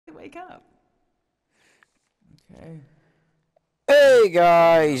wake up. Okay. Hey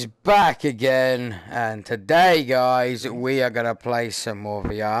guys, back again, and today guys we are gonna play some more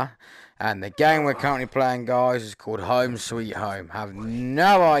VR, and the game we're currently playing guys is called Home Sweet Home. Have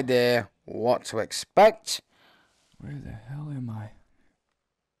no idea what to expect. Where the hell am I?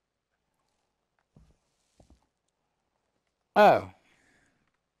 Oh,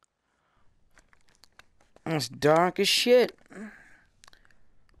 it's dark as shit.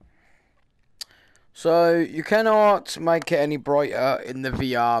 So you cannot make it any brighter in the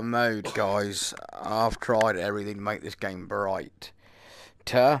VR mode guys. I've tried everything to make this game bright,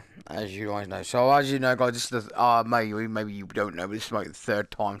 as you guys know. So as you know guys, this is the maybe you don't know, but this is like the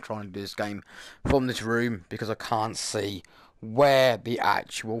third time trying to do this game from this room because I can't see where the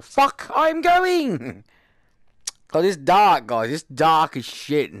actual fuck I'm going. Cause it's dark guys, it's dark as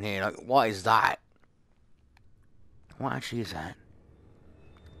shit in here. Like what is that? What actually is that?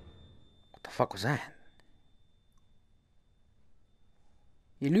 What the fuck was that?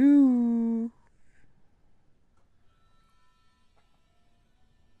 Hello?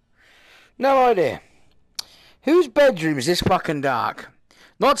 No idea. Whose bedroom is this fucking dark?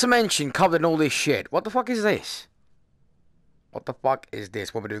 Not to mention covered in all this shit. What the fuck is this? What the fuck is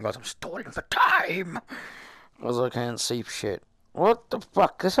this? What we're doing, guys? I'm stalling for time. Because I can't see shit. What the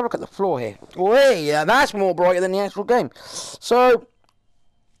fuck? Let's have a look at the floor here. Wait, yeah, that's more brighter than the actual game. So,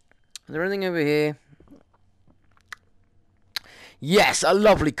 is there anything over here? Yes, a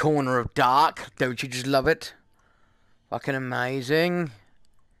lovely corner of dark. Don't you just love it? Fucking amazing.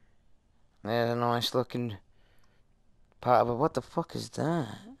 There's a nice looking part of it. What the fuck is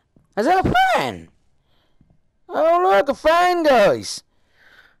that? Is that a fan? Oh look, a fan, guys.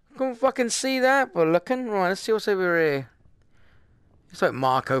 Can't fucking see that, but looking. Right, let's see what's over here. It's like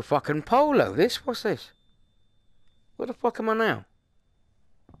Marco fucking Polo. What's this? Where the fuck am I now?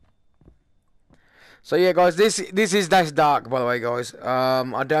 So yeah, guys, that's dark, by the way, guys.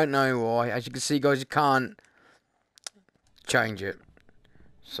 I don't know why. As you can see, guys, you can't change it.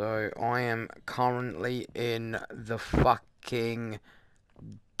 So I am currently in the fucking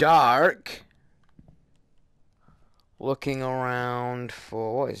dark, looking around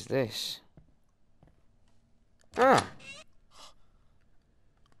for what is this? Ah.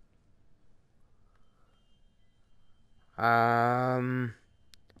 I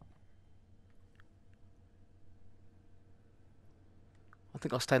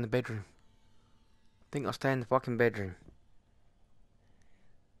think I'll stay in the bedroom. I think I'll stay in the fucking bedroom.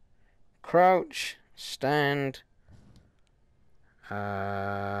 Crouch, stand.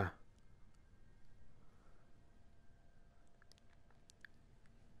 There's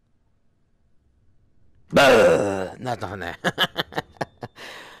nothing there.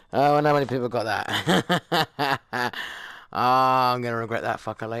 Oh, I know how many people got that. Oh, I'm gonna regret that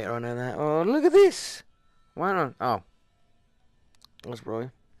fucker later. I know that. Oh, look at this. Why not? Oh, that's right.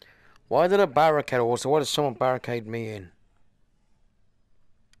 Why did a barricade? Also, why did someone barricade me in?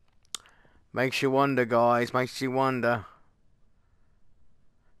 Makes you wonder, guys. Makes you wonder.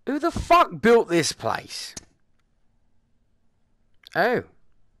 Who the fuck built this place? Oh.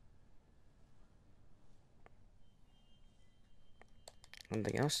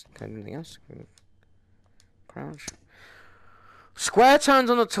 Anything else? Anything else? Crouch. Square turns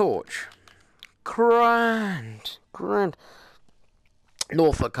on the torch. Grand. Grand.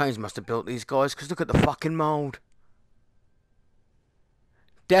 Norfolk Cones must have built these guys, because look at the fucking mould.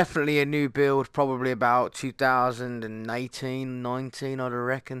 Definitely a new build, probably about 2018, 19, I'd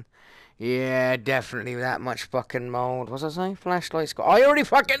reckon. Yeah, definitely that much fucking mould. What's I say? Flashlight's got... I already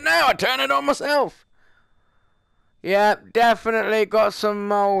fucking know! I turn it on myself! Yeah, definitely got some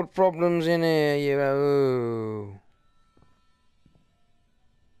mould problems in here, you know.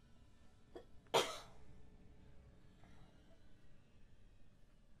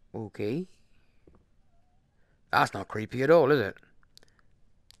 Okay. That's not creepy at all, is it?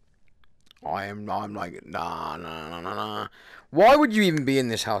 I'm like, nah. Why would you even be in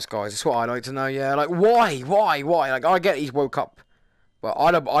this house, guys? That's what I'd like to know, yeah. Like, why? Like, I get he's woke up. But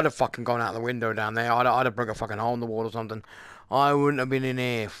I'd have fucking gone out the window down there. I'd have broke a fucking hole in the wall or something. I wouldn't have been in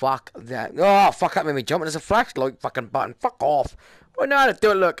here. Fuck that. Oh, fuck, that made me jump. There's a flashlight fucking button. Fuck off. I know how to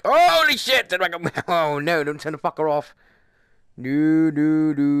do it, look. Holy shit. Oh, no, don't turn the fucker off.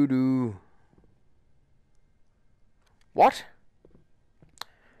 Do. What?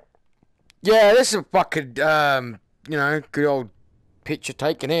 Yeah, this is a fucking, good old picture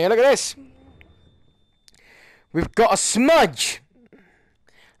taken here. Look at this. We've got a smudge.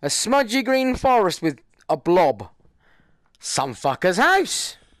 A smudgy green forest with a blob. Some fucker's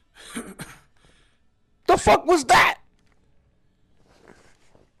house. The fuck was that?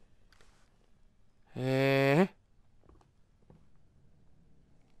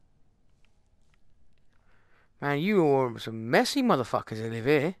 Man, you are some messy motherfuckers that live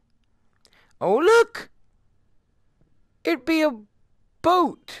here. Oh, look! It'd be a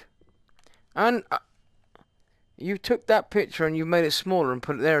boat! And you took that picture and you made it smaller and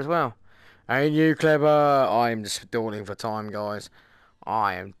put it there as well. Ain't you clever? I'm just stalling for time, guys.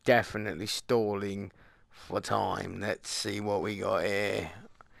 I am definitely stalling for time. Let's see what we got here.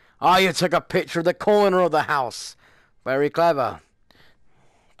 Oh, you took a picture of the corner of the house. Very clever.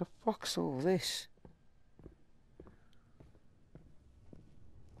 What the fuck's all this?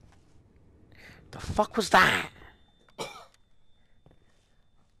 The fuck was that?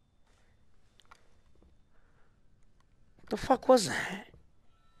 The fuck was that?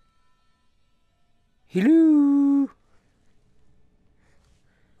 Hello?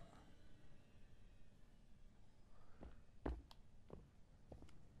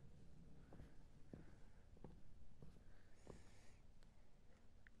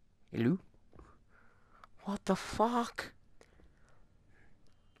 Hello? What the fuck?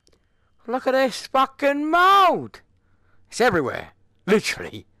 Look at this fucking mold! It's everywhere.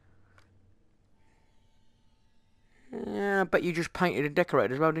 Literally. Yeah, I bet you just painted and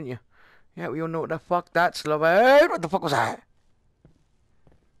decorated as well, didn't you? Yeah, we all know what the fuck that's about. What the fuck was that?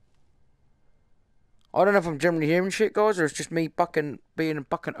 I don't know if I'm generally hearing shit, guys, or it's just me fucking being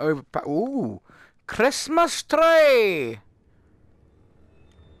fucking over. Ooh! Christmas tree!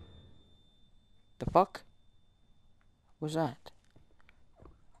 The fuck? What was that?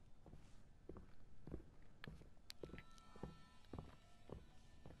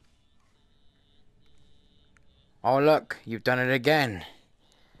 Oh, look, you've done it again.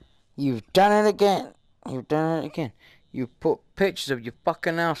 You've done it again. You've done it again. You put pictures of your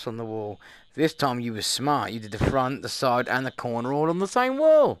fucking house on the wall. This time you were smart. You did the front, the side, and the corner all on the same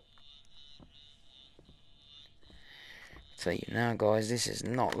wall. Tell you now, guys, this is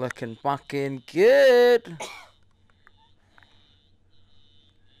not looking fucking good.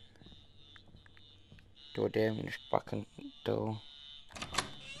 Door down this fucking door.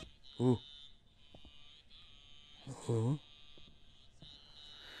 Ooh. Ooh.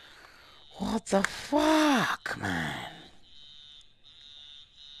 What the fuck, man?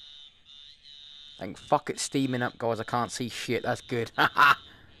 Thank fuck it's steaming up, guys. I can't see shit. That's good. Haha.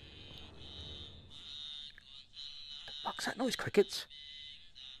 The fuck's that noise, crickets?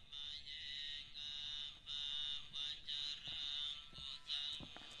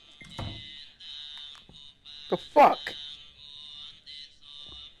 The fuck?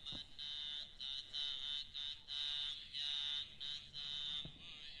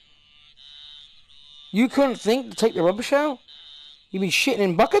 You couldn't think to take the rubbish out? You been shitting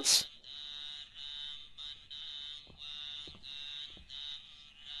in buckets?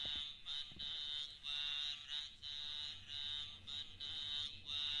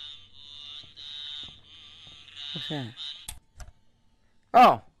 What's that?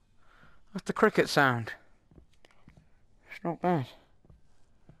 Oh! That's the cricket sound. It's not bad.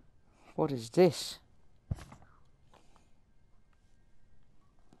 What is this?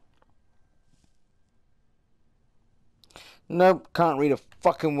 Nope, can't read a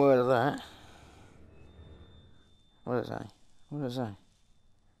fucking word of that. What does that? What does that?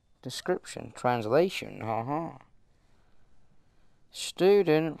 Description, translation, haha.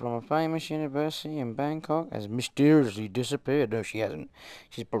 Student from a famous university in Bangkok has mysteriously disappeared. No, she hasn't.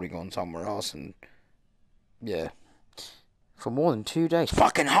 She's probably gone somewhere else and... yeah. For more than 2 days.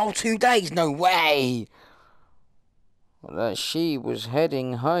 Fucking whole 2 days, no way! She was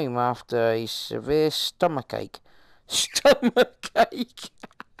heading home after a severe stomachache. Stomachache!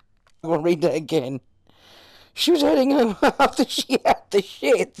 I'm gonna read that again. She was heading home after she had the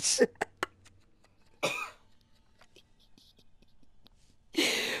shits.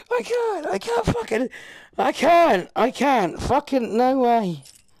 I can't, fucking, no way.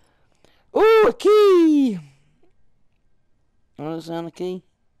 Ooh, a key! Does that sound a key?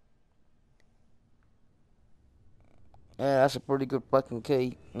 Yeah, that's a pretty good fucking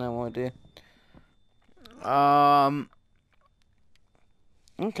key. No idea.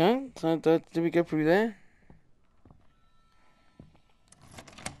 Okay, so did we go through there?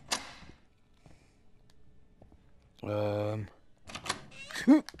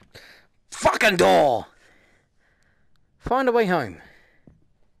 Fucking door! Find a way home.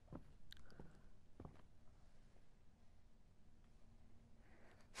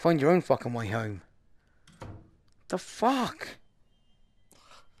 Find your own fucking way home. The fuck?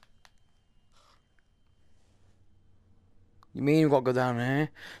 You mean we've got to go down there?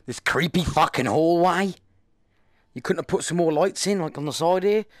 This creepy fucking hallway? You couldn't have put some more lights in, like on the side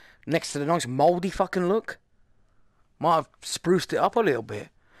here? Next to the nice mouldy fucking look? Might have spruced it up a little bit.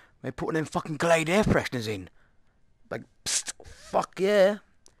 Maybe putting them fucking Glade air fresheners in. Like, psst, fuck yeah.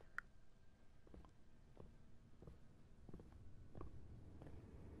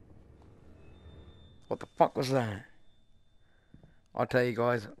 What the fuck was that? I'll tell you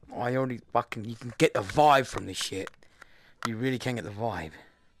guys, I only fucking, you can get the vibe from this shit. You really can get the vibe.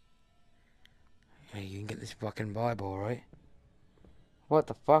 Yeah, you can get this fucking vibe, alright. What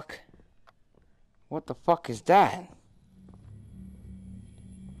the fuck? What the fuck is that?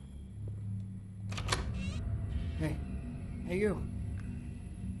 Hey. Hey, you.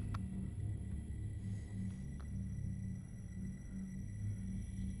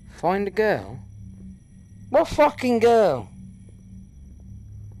 Find a girl? What fucking girl?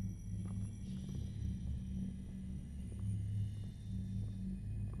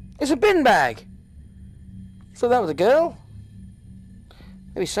 It's a bin bag. So that was a girl?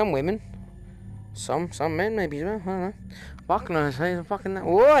 Maybe some women. Some men maybe as well. I don't know. Fucking knows. Fucking.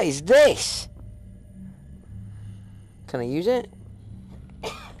 What is this? Can I use it?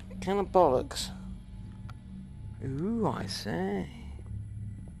 Kind of bollocks. Ooh, I say.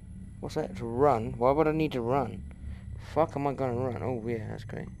 What's that? To run? Why would I need to run? Fuck am I gonna run? Oh yeah, that's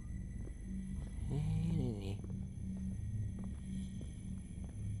great.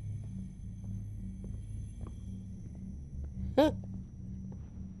 Huh.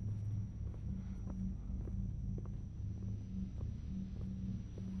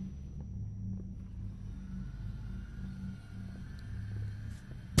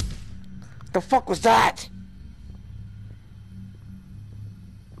 The fuck was that?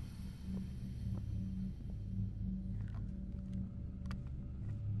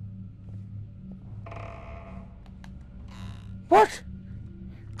 What?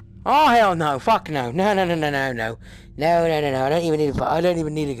 Oh hell no! Fuck no! No! No! No! No! No! No! No! No! No! No! I don't even need to. I don't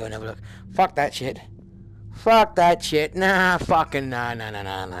even need to go and have a look. Fuck that shit. Fuck that shit. Nah. Fucking nah. Nah. Nah.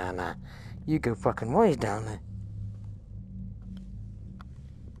 Nah. Nah. Nah. You go fucking ways down there.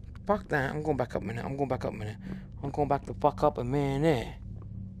 Fuck that. I'm going back up a minute. I'm going back up a minute. I'm going back the fuck up a minute.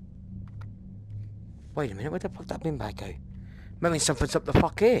 Wait a minute. Where the fuck that bin bag go? Maybe something's up the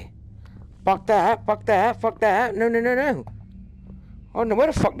fuck here. Fuck that. Fuck that. Fuck that. No. No. No. No. I don't know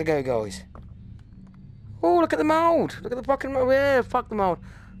where the fuck to go, guys. Oh, look at the mold. Look at the fucking mold. Yeah, fuck the mold.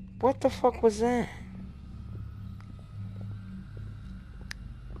 What the fuck was that?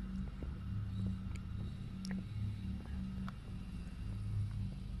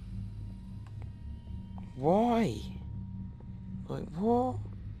 Why? Like, what?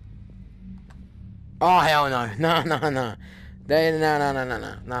 Oh, hell no. No, no, no. No, no, no, no,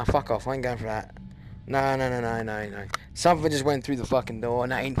 no. No, fuck off. I ain't going for that. No, no, no, no, no, no. Something just went through the fucking door,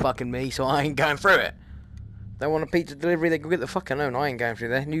 and that ain't fucking me, so I ain't going through it. They want a pizza delivery, they go get the fucking own. I ain't going through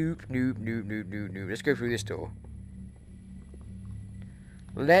there. Nope, nope, nope, nope, nope, nope. Let's go through this door.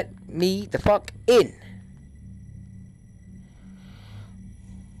 Let me the fuck in.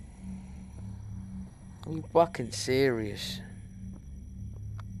 Are you fucking serious?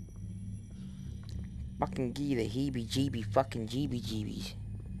 Fucking give the heebie-jeebie fucking jeebie-jeebies.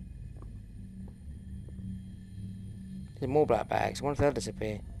 There's more black bags. What if they'll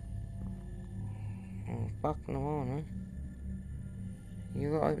disappear? Oh, fuck no on, man.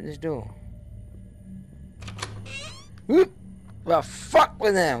 You gotta open this door. Whoop! The fuck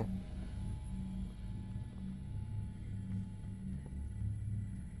with them?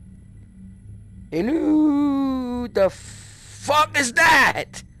 Hello? The fuck is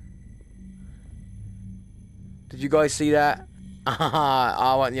that? Did you guys see that?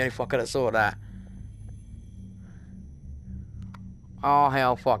 I wasn't the only fucker that saw that. Oh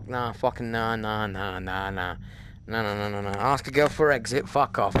hell, fuck, nah, fucking nah, nah, nah, nah, nah. No, no, no, no, no. Ask a girl for exit,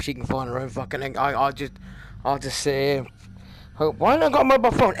 fuck off. She can find her own fucking egg. I'll just sit here. Hope. Why not got a mobile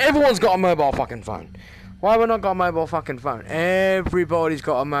phone? Everyone's got a mobile fucking phone. Why have I not got a mobile fucking phone? Everybody's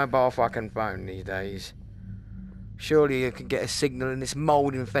got a mobile fucking phone these days. Surely you can get a signal in this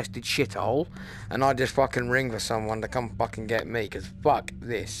mold-infested shithole, and I just fucking ring for someone to come fucking get me, because fuck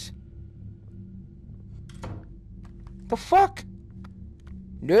this. The fuck?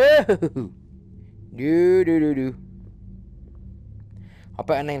 No! No, no, no, no. I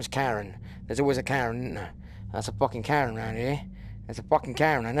bet her name's Karen. There's always a Karen, isn't there? That's a fucking Karen around here. There's a fucking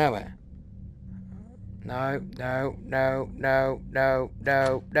Karen, I know it. No, no, no, no, no,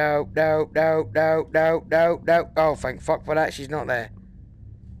 no, no, no, no, no, no, no, no. Oh, thank fuck for that, she's not there.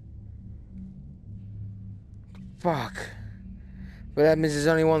 Fuck. But that means there's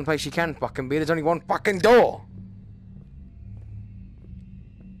only one place she can fucking be. There's only one fucking door.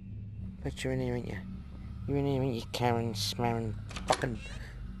 But you're in here, ain't you? You're in here, ain't you, Karen, smarring, fucking...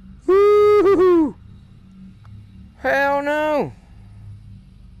 Woo-hoo-hoo! Hell no!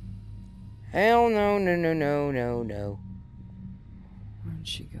 Hell no, no, no, no, no, no. Where'd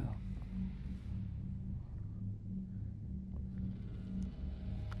she go?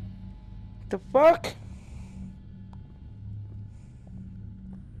 The fuck?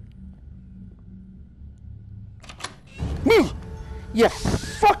 Move! You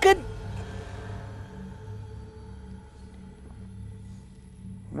fucking...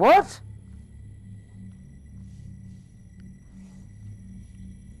 What?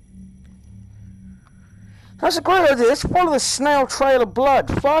 That's a great idea. Let's follow the snail trail of blood.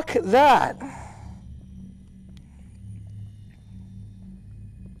 Fuck that.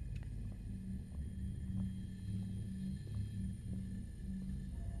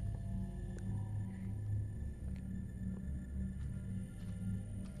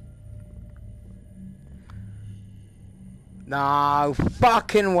 No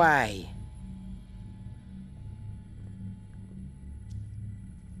fucking way.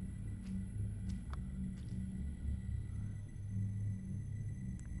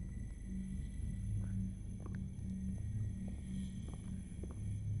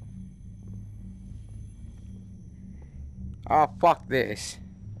 Oh, fuck this.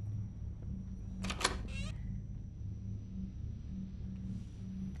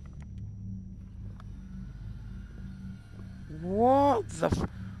 What the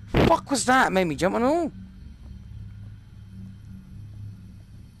fuck was that? Made me jump on all.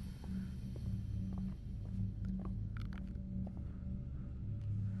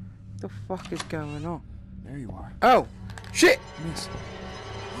 The fuck is going on? There you are. Oh, shit! Miss.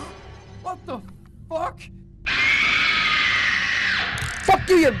 What the fuck? Fuck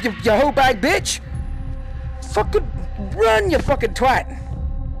you, you hoe bag bitch! Fucking run, you fucking twat!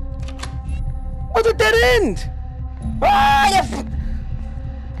 What's a dead end? Ah, you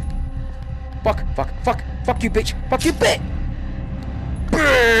fuck you, bitch! Fuck you, bitch!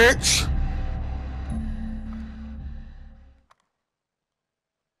 Bitch!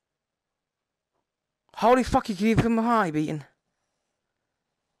 Holy fuck, you can even from behind beating.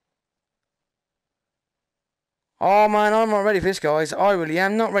 Oh man, I'm not ready for this, guys. I really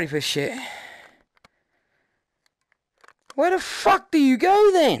am not ready for this shit. Where the fuck do you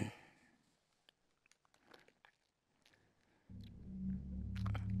go then?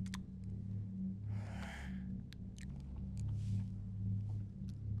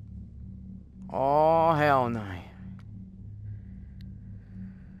 Oh hell no.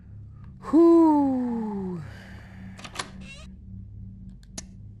 Whoo.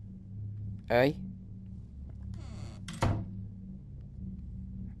 Hey.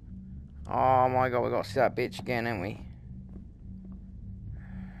 Oh my god, we got to see that bitch again, ain't we?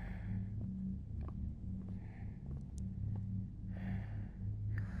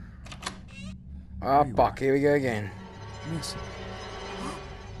 Oh fuck, here we go again. Miss.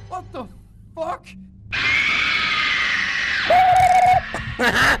 What the fuck?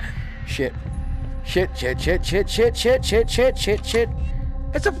 Shit. Shit.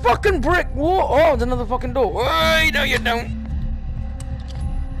 It's a fucking brick wall. Oh, it's another fucking door. Hey, no you don't.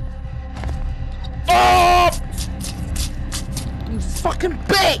 Oh! You fucking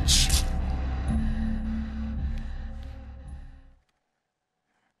bitch!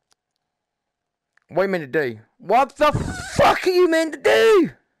 What are you meant to do? What the fuck are you meant to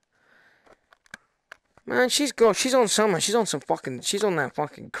do? Man, she's on something. She's on that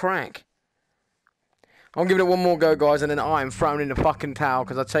fucking crack. I'm giving it one more go, guys, and then I'm thrown in the fucking towel,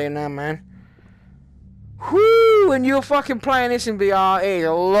 because I tell you now, man. Whoo! When you're fucking playing this in VR, it is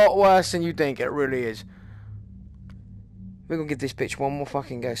a lot worse than you think. It really is. We're gonna give this bitch one more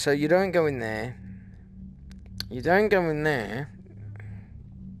fucking go. So you don't go in there. You don't go in there.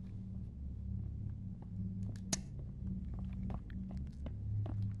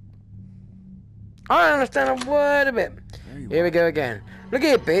 I don't understand a word of it. Here we go again. Look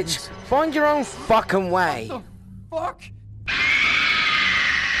here, bitch. Find your own fucking way. What the fuck?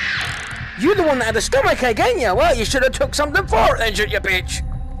 You're the one that had a stomachache, ain't you? Well, you should have took something for it then, shouldn't you, bitch?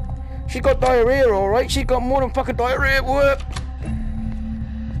 She got diarrhea, alright. She got more than fucking diarrhea at work.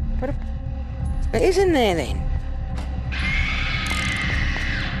 What it is in there, then?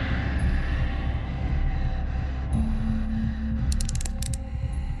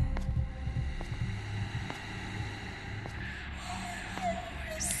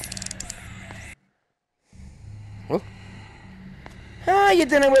 What? Ah, you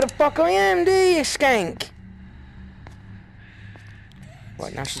don't know where the fuck I am, do you, skank?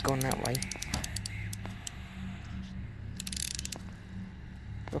 Right, now she's gone that way.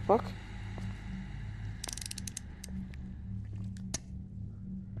 The fuck?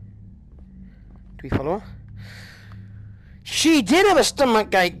 Do we follow her? She did have a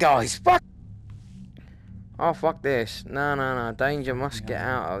stomachache, guys! Fuck! Oh, fuck this. No. Danger must get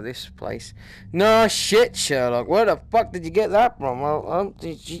out of this place. No shit, Sherlock. Where the fuck did you get that from? Well,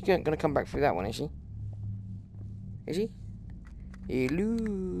 she's going to come back through that one, is she? Is she?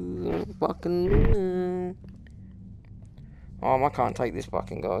 Hello. Fucking. Oh, I can't take this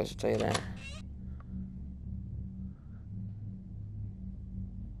fucking guys, I'll tell you that.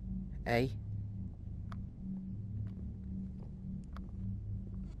 Hey.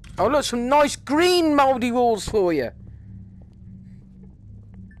 Oh, look, some nice green mouldy walls for you.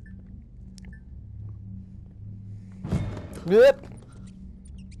 Yep.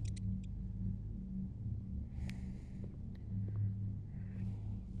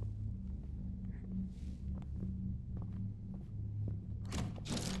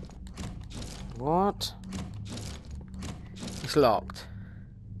 What? It's locked.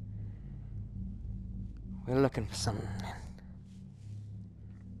 We're looking for something.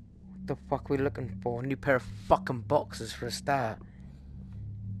 What the fuck are we looking for? A new pair of fucking boxers for a start.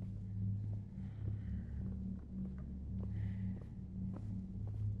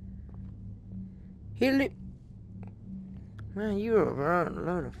 Here, man, you're a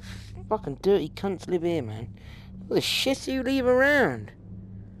load of fucking dirty cunts live here, man. What the shit do you leave around?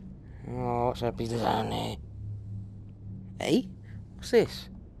 Oh, what's that piece down there? Hey? What's this?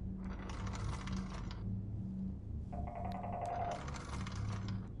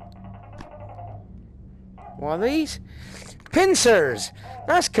 What are these? Pincers!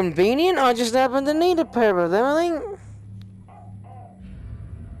 That's convenient. I just happen to need a pair of them, I think.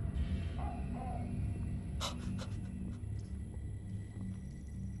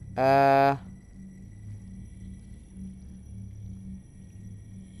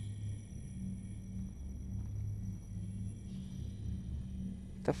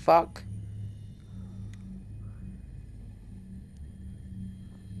 The fuck?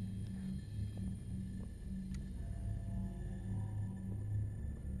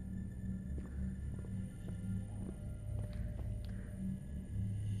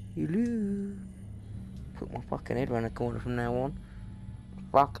 Hello. Put my fucking head around the corner from now on.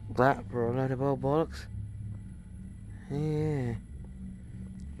 Fuck that for a load of old bollocks. Yeah.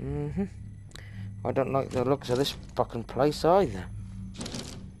 I don't like the looks of this fucking place either.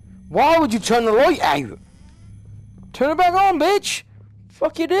 Why would you turn the light out? Turn it back on, bitch!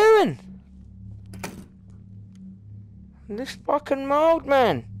 Fuck you doing? This fucking mold,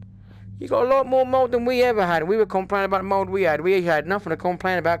 man. You got a lot more mold than we ever had. We were complaining about the mold we had. We had nothing to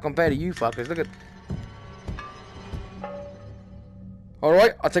complain about compared to you fuckers. Look at...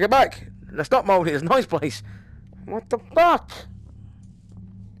 Alright, I'll take it back. Let's not mold it. It's a nice place. What the fuck?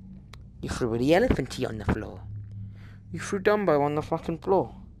 You threw the elephanty on the floor. You threw Dumbo on the fucking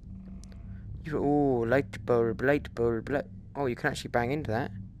floor. You threw... Oh, light bulb. Oh, you can actually bang into that.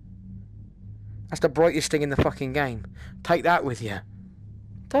 That's the brightest thing in the fucking game. Take that with you.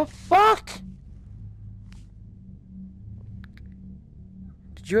 The fuck?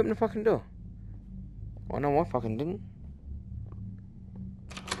 Did you open the fucking door? Well, no, I fucking didn't.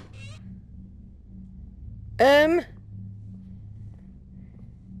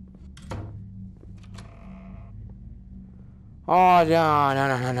 Oh,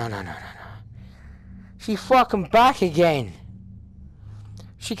 no. She's fucking back again.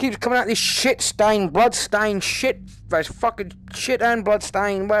 She keeps coming out this shit-stained, blood-stained shit. There's fucking shit and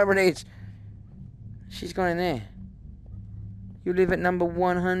blood-stained, whatever it is. She's gone in there. You live at number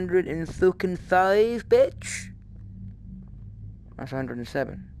 105, bitch. That's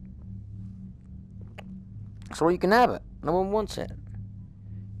 107. So you can have it. No one wants it.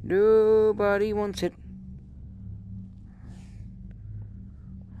 Nobody wants it.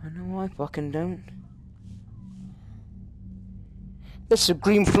 I know I fucking don't. There's some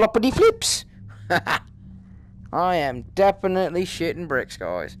green floppity flips. I am definitely shitting bricks,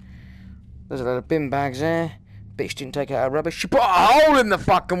 guys. There's a lot of bin bags there. Bitch didn't take out her rubbish. She put a hole in the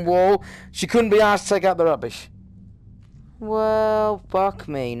fucking wall. She couldn't be asked to take out the rubbish. Well, fuck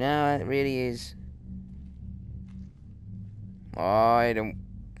me. Now it really is. I don't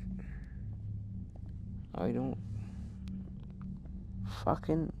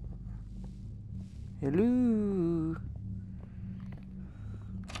fucking... Hello?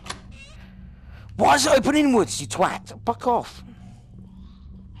 Why is it open inwards, you twat? Fuck off.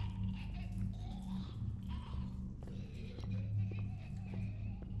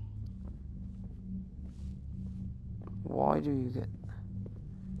 Why do you get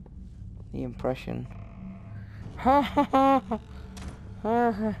the impression? Ha ha ha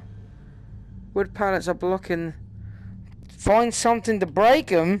ha. Wood pallets are blocking. Find something to break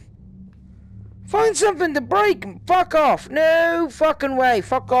them. Find something to break and fuck off. No fucking way.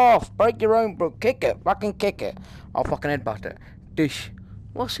 Fuck off. Break your own, bro. Kick it. Fucking kick it. I'll fucking headbutt it. Dish.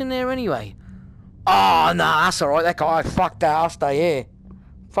 What's in there anyway? Oh, no, that's alright. That guy, fuck that. I'll stay here.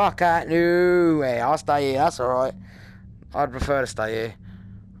 Fuck that. No way. I'll stay here. That's alright. I'd prefer to stay here.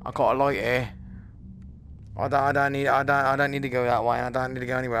 I got a light here. I don't need to go that way. I don't need to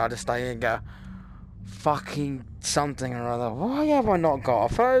go anywhere. I'll just stay here and get fucking something or other. Why have I not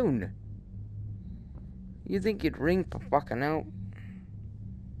got a phone? You think you'd ring for fucking help?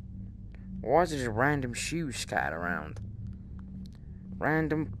 Why is there just random shoes scattered around?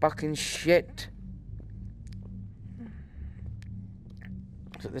 Random fucking shit.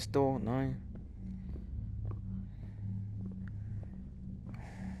 Is it this door? No.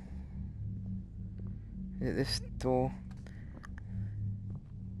 Is it this door?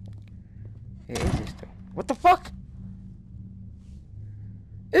 It is this door. What the fuck?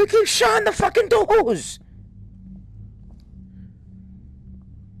 Who keeps shutting the fucking doors?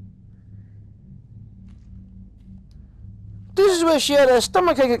 This is where she had a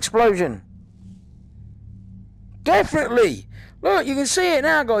stomachache explosion. Definitely. Look, you can see it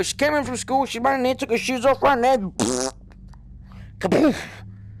now, guys. She came in from school, she ran in there, took her shoes off, ran there. Kaboof.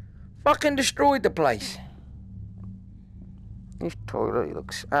 Fucking destroyed the place. This toilet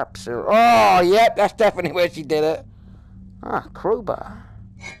looks absolute. Oh, yep, that's definitely where she did it. Ah, crowbar.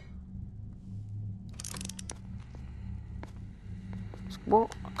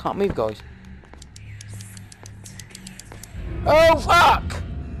 What? I can't move, guys. Oh, fuck!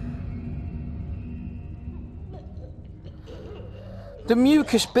 The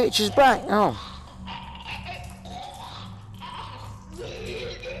mucus bitch is back. Oh.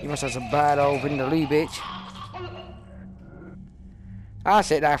 You must have some bad old Vindaloo, bitch. I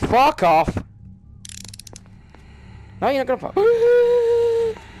said that. Fuck off. No, you're not gonna fuck.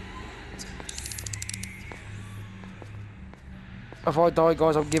 If I die,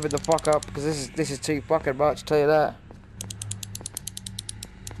 guys, I'll give it the fuck up because this is too fucking much. Tell you that.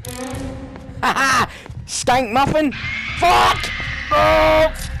 Haha! Stank muffin. Fuck!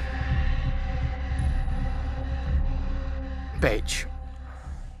 Oh! Bitch.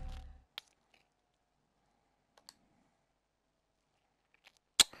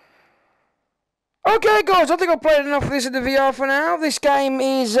 Okay, guys, I think I've played enough of this in the VR for now. This game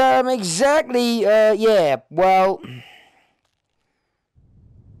is exactly, yeah, well,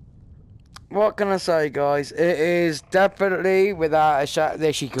 what can I say, guys? It is definitely without a shot.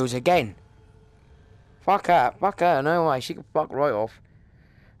 There she goes again. Fuck her, no way. She can fuck right off.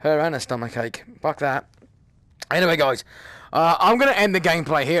 Her and her stomachache. Fuck that. Anyway, guys, I'm going to end the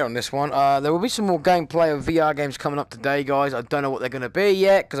gameplay here on this one. There will be some more gameplay of VR games coming up today, guys. I don't know what they're going to be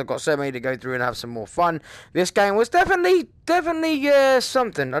yet, because I've got so many to go through and have some more fun. This game was definitely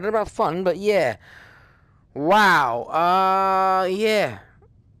something. I don't know about fun, but yeah. Wow. Yeah.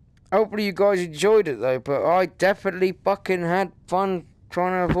 Hopefully you guys enjoyed it, though, but I definitely fucking had fun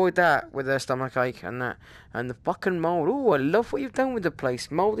trying to avoid that with their stomachache and that. And the fucking mould. Oh, I love what you've done with the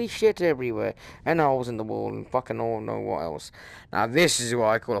place. Mouldy shit everywhere. And holes in the wall and fucking all know what else. Now, this is what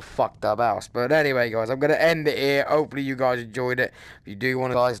I call a fucked up house. But anyway, guys, I'm going to end it here. Hopefully you guys enjoyed it. If you do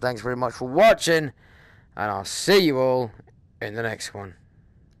want to, guys, thanks very much for watching. And I'll see you all in the next one.